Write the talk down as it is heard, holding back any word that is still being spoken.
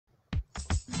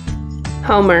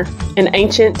Homer, an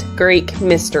ancient Greek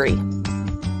mystery.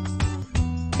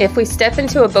 If we step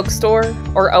into a bookstore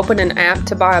or open an app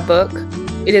to buy a book,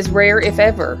 it is rare, if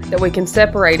ever, that we can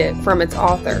separate it from its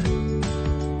author.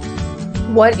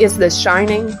 What is The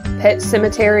Shining, Pet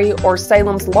Sematary, or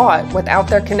Salem's Lot without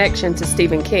their connection to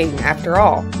Stephen King, after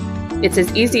all? It's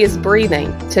as easy as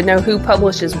breathing to know who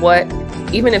publishes what,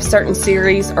 even if certain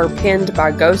series are penned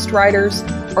by ghostwriters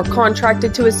or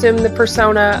contracted to assume the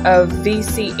persona of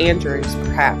V.C. Andrews,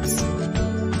 perhaps.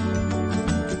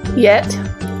 Yet,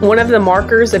 one of the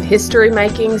markers of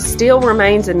history-making still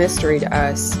remains a mystery to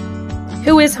us.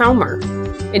 Who is Homer?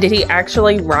 And did he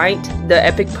actually write the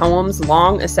epic poems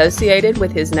long associated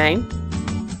with his name?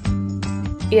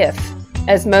 If,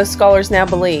 as most scholars now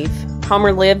believe,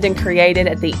 Homer lived and created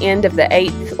at the end of the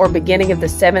 8th or beginning of the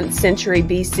 7th century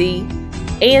BC,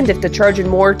 and if the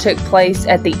Trojan War took place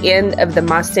at the end of the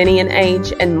Mycenaean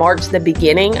Age and marked the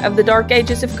beginning of the Dark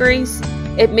Ages of Greece,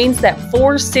 it means that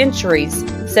 4 centuries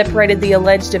separated the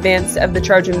alleged events of the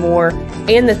Trojan War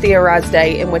and the theorized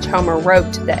day in which Homer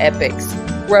wrote the epics,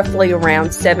 roughly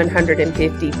around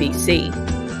 750 BC.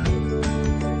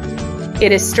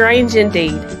 It is strange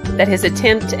indeed that his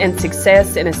attempt and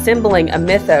success in assembling a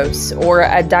mythos or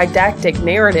a didactic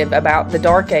narrative about the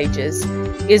Dark Ages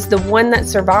is the one that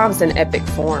survives in epic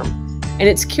form. And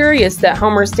it's curious that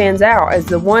Homer stands out as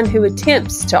the one who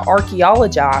attempts to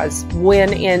archaeologize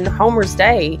when, in Homer's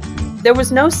day, there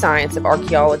was no science of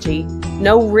archaeology,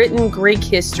 no written Greek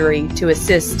history to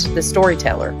assist the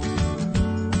storyteller.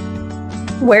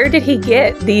 Where did he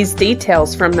get these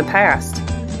details from the past?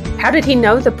 How did he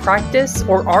know the practice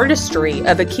or artistry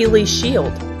of Achilles'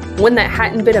 shield, one that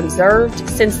hadn't been observed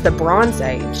since the Bronze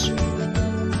Age?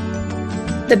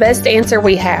 The best answer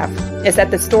we have is that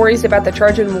the stories about the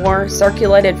Trojan War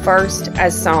circulated first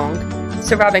as song,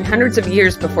 surviving hundreds of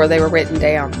years before they were written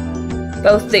down.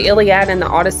 Both the Iliad and the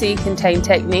Odyssey contain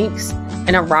techniques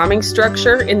and a rhyming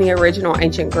structure in the original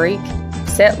ancient Greek,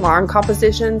 set line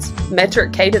compositions,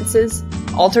 metric cadences,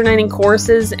 alternating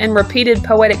choruses, and repeated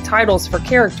poetic titles for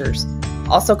characters,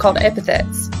 also called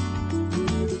epithets,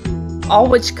 all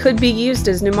which could be used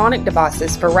as mnemonic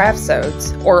devices for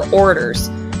rhapsodes or orators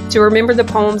to remember the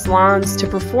poem's lines to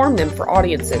perform them for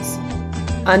audiences.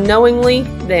 Unknowingly,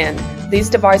 then, these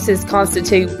devices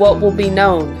constitute what will be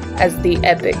known as the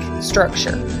epic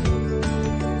structure.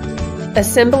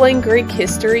 Assembling Greek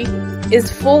history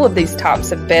is full of these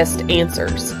types of best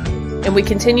answers, and we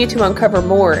continue to uncover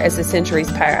more as the centuries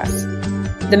pass.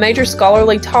 The major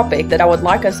scholarly topic that I would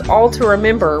like us all to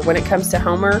remember when it comes to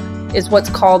Homer is what's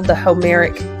called the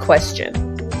Homeric question.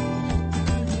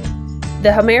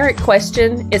 The Homeric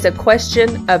question is a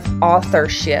question of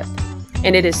authorship,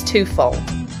 and it is twofold.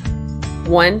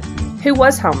 1, who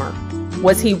was Homer?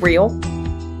 Was he real?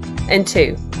 And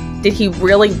 2, did he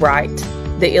really write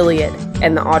the Iliad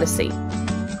and the Odyssey?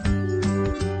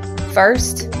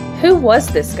 First, who was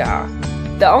this guy?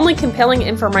 The only compelling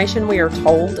information we are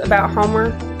told about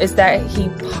Homer is that he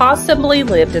possibly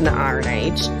lived in the Iron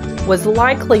Age, was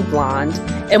likely blind,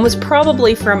 and was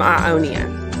probably from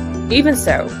Ionia. Even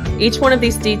so, each one of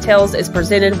these details is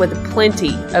presented with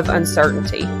plenty of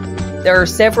uncertainty. There are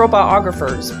several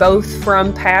biographers, both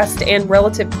from past and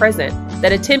relative present,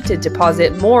 that attempted to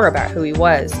posit more about who he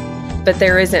was, but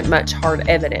there isn't much hard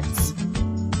evidence.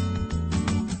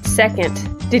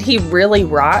 Second, did he really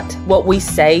write what we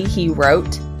say he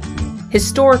wrote?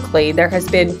 Historically, there has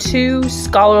been 2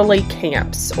 scholarly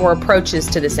camps or approaches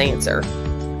to this answer: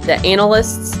 the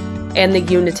Annalists and the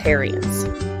Unitarians.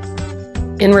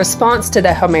 In response to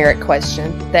the Homeric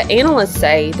question, the Annalists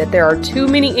say that there are too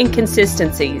many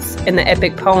inconsistencies in the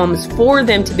epic poems for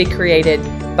them to be created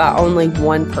by only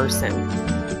one person.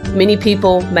 Many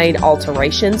people made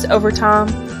alterations over time,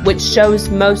 which shows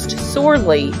most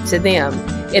sorely to them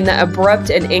in the abrupt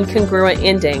and incongruent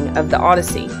ending of the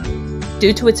Odyssey.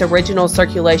 Due to its original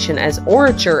circulation as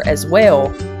orature as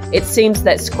well, it seems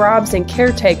that scribes and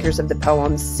caretakers of the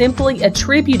poems simply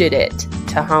attributed it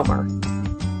to Homer.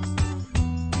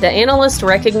 The Annalists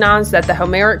recognize that the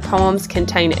Homeric poems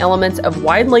contain elements of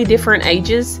widely different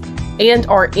ages and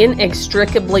are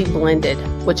inextricably blended,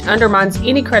 which undermines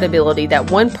any credibility that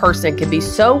one person could be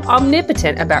so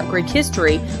omnipotent about Greek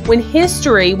history when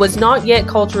history was not yet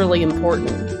culturally important.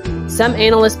 Some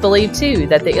Annalists believe, too,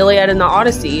 that the Iliad and the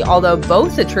Odyssey, although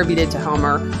both attributed to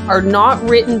Homer, are not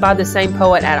written by the same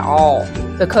poet at all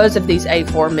because of these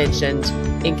aforementioned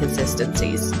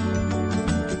inconsistencies.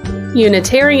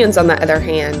 Unitarians, on the other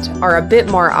hand, are a bit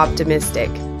more optimistic.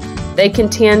 They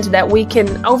contend that we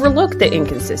can overlook the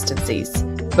inconsistencies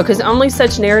because only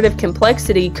such narrative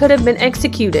complexity could have been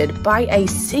executed by a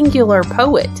singular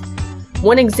poet.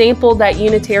 One example that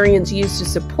Unitarians use to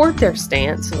support their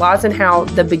stance lies in how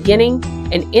the beginning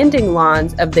and ending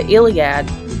lines of the Iliad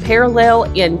parallel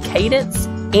in cadence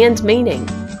and meaning.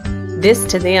 This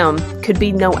to them could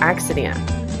be no accident.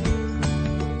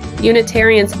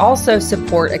 Unitarians also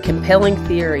support a compelling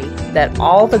theory that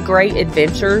all the great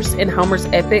adventures in Homer's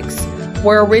epics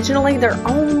were originally their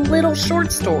own little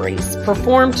short stories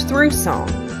performed through song,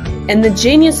 and the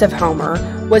genius of Homer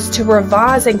was to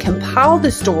revise and compile the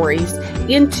stories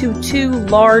into two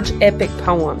large epic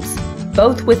poems,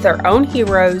 both with their own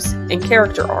heroes and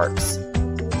character arcs.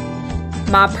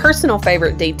 My personal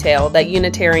favorite detail that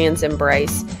Unitarians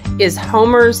embrace is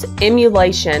Homer's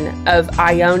emulation of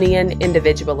Ionian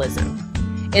individualism.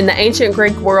 In the ancient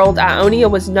Greek world, Ionia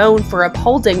was known for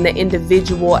upholding the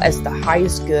individual as the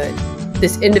highest good.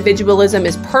 This individualism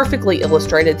is perfectly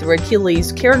illustrated through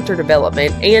Achilles' character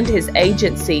development and his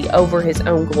agency over his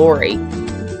own glory.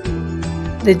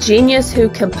 The genius who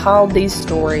compiled these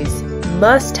stories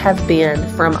must have been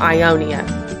from Ionia,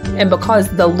 and because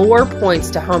the lore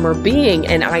points to Homer being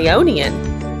an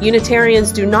Ionian,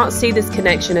 Unitarians do not see this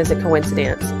connection as a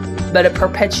coincidence, but a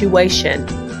perpetuation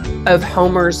of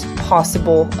Homer's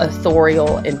possible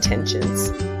authorial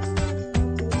intentions.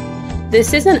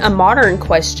 This isn't a modern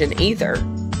question either.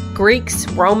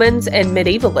 Greeks, Romans, and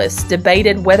medievalists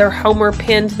debated whether Homer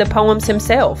penned the poems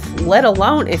himself, let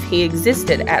alone if he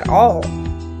existed at all.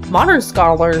 Modern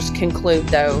scholars conclude,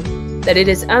 though, that it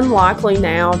is unlikely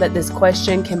now that this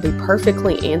question can be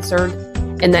perfectly answered,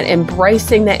 and that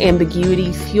embracing the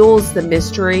ambiguity fuels the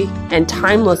mystery and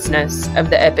timelessness of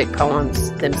the epic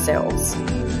poems themselves.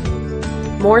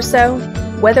 More so,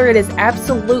 whether it is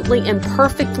absolutely and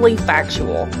perfectly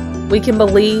factual, we can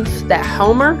believe that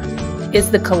Homer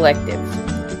is the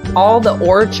collective. All the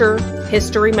orator,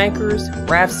 history makers,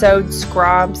 rhapsodes,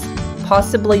 scribes,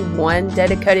 possibly one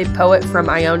dedicated poet from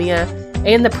Ionia,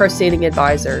 and the proceeding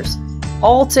advisors,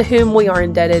 all to whom we are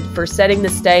indebted for setting the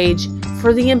stage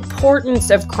for the importance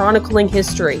of chronicling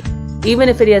history, even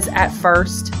if it is at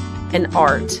first an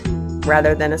art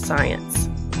rather than a science.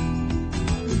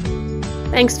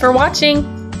 Thanks for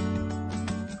watching.